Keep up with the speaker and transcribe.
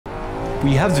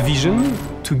We have the vision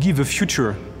to give a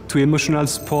future to emotional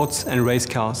sports and race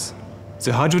cars.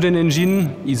 The hydrogen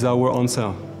engine is our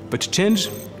answer, but change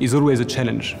is always a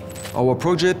challenge. Our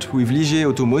project with Ligier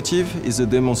Automotive is a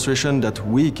demonstration that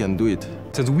we can do it.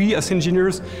 And we as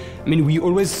engineers, we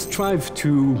always strive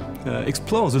to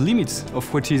explore the limits of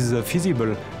what is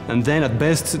feasible, and then at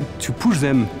best to push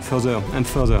them further and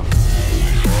further.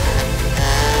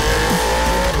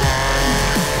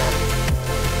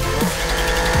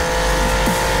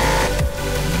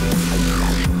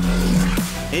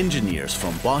 Engineers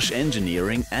from Bosch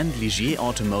Engineering and Ligier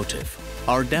Automotive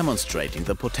are demonstrating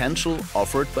the potential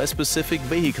offered by specific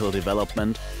vehicle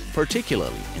development,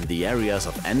 particularly in the areas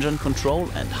of engine control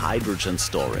and hydrogen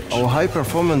storage. Our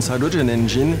high-performance hydrogen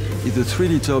engine is a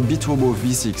 3-liter biturbo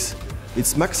V6.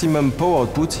 Its maximum power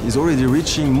output is already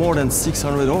reaching more than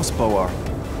 600 horsepower.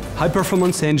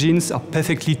 High-performance engines are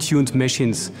perfectly tuned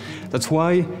machines. That's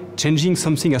why changing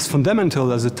something as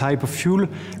fundamental as the type of fuel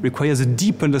requires a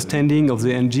deep understanding of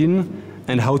the engine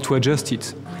and how to adjust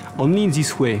it. Only in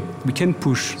this way we can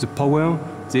push the power,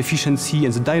 the efficiency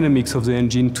and the dynamics of the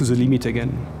engine to the limit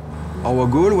again. Our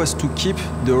goal was to keep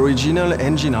the original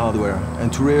engine hardware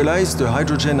and to realize the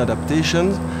hydrogen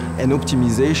adaptation and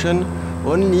optimization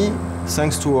only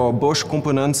thanks to our Bosch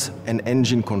components and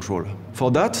engine control. For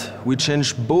that, we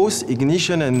changed both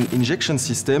ignition and injection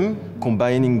system,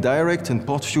 combining direct and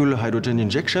port fuel hydrogen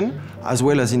injection, as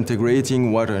well as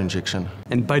integrating water injection.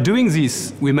 And by doing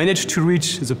this, we managed to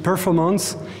reach the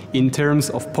performance in terms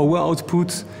of power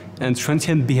output and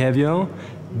transient behavior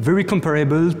very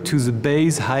comparable to the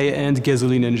base high-end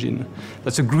gasoline engine.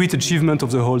 That's a great achievement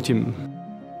of the whole team.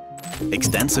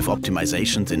 Extensive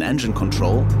optimizations in engine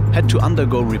control had to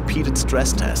undergo repeated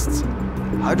stress tests.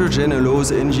 Hydrogen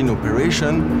allows engine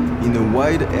operation in a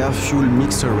wide air-fuel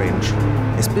mixture range.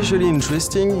 Especially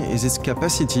interesting is its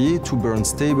capacity to burn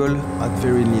stable at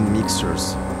very lean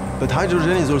mixtures. But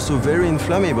hydrogen is also very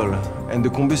inflammable, and the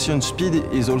combustion speed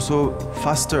is also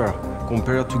faster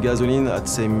compared to gasoline at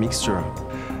same mixture.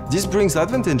 This brings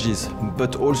advantages,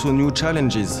 but also new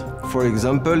challenges. For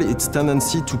example, its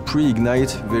tendency to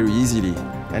pre-ignite very easily,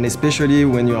 and especially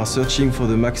when you are searching for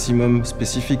the maximum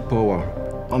specific power.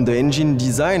 On the engine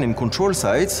design and control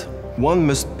sides, one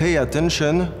must pay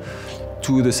attention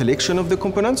to the selection of the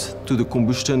components, to the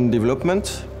combustion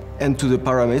development, and to the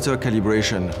parameter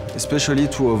calibration, especially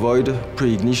to avoid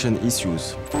pre-ignition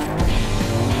issues.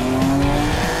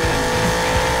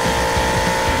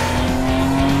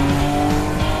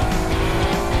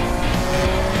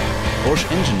 Bosch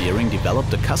Engineering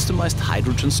developed a customized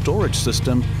hydrogen storage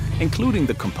system, including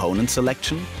the component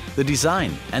selection, the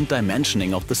design and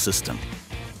dimensioning of the system.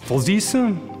 For this,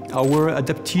 our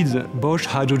adapted Bosch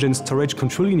hydrogen storage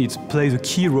control unit plays a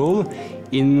key role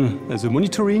in the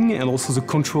monitoring and also the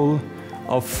control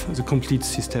of the complete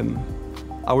system.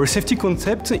 Our safety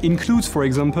concept includes, for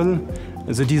example,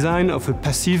 the design of a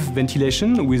passive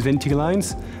ventilation with venting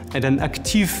lines and an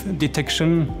active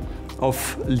detection of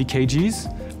leakages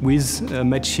with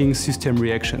matching system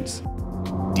reactions.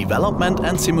 Development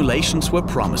and simulations were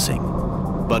promising.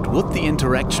 But would the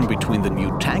interaction between the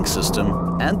new tank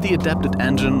system and the adapted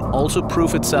engine also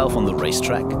prove itself on the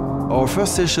racetrack? Our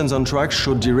first sessions on track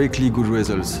showed directly good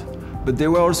results, but there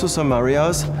were also some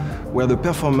areas where the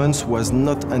performance was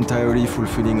not entirely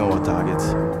fulfilling our targets.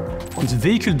 On the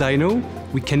vehicle dyno,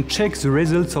 we can check the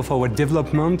results of our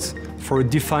development for a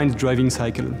defined driving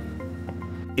cycle.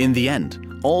 In the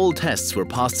end, all tests were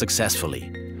passed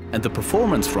successfully, and the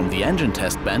performance from the engine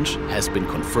test bench has been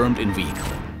confirmed in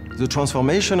vehicle. The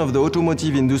transformation of the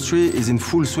automotive industry is in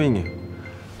full swing.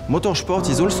 Motorsport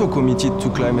is also committed to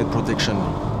climate protection,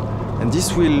 and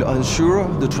this will ensure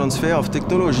the transfer of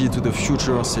technology to the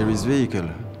future series vehicle.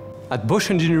 At Bosch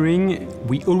Engineering,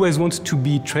 we always want to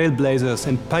be trailblazers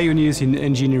and pioneers in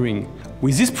engineering.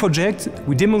 With this project,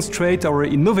 we demonstrate our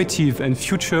innovative and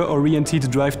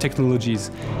future-oriented drive technologies,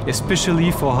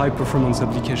 especially for high-performance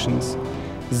applications.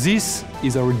 This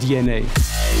is our DNA.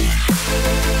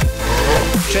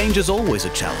 Change is always a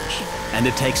challenge, and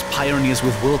it takes pioneers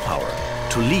with willpower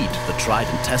to lead the tried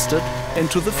and tested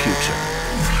into the future.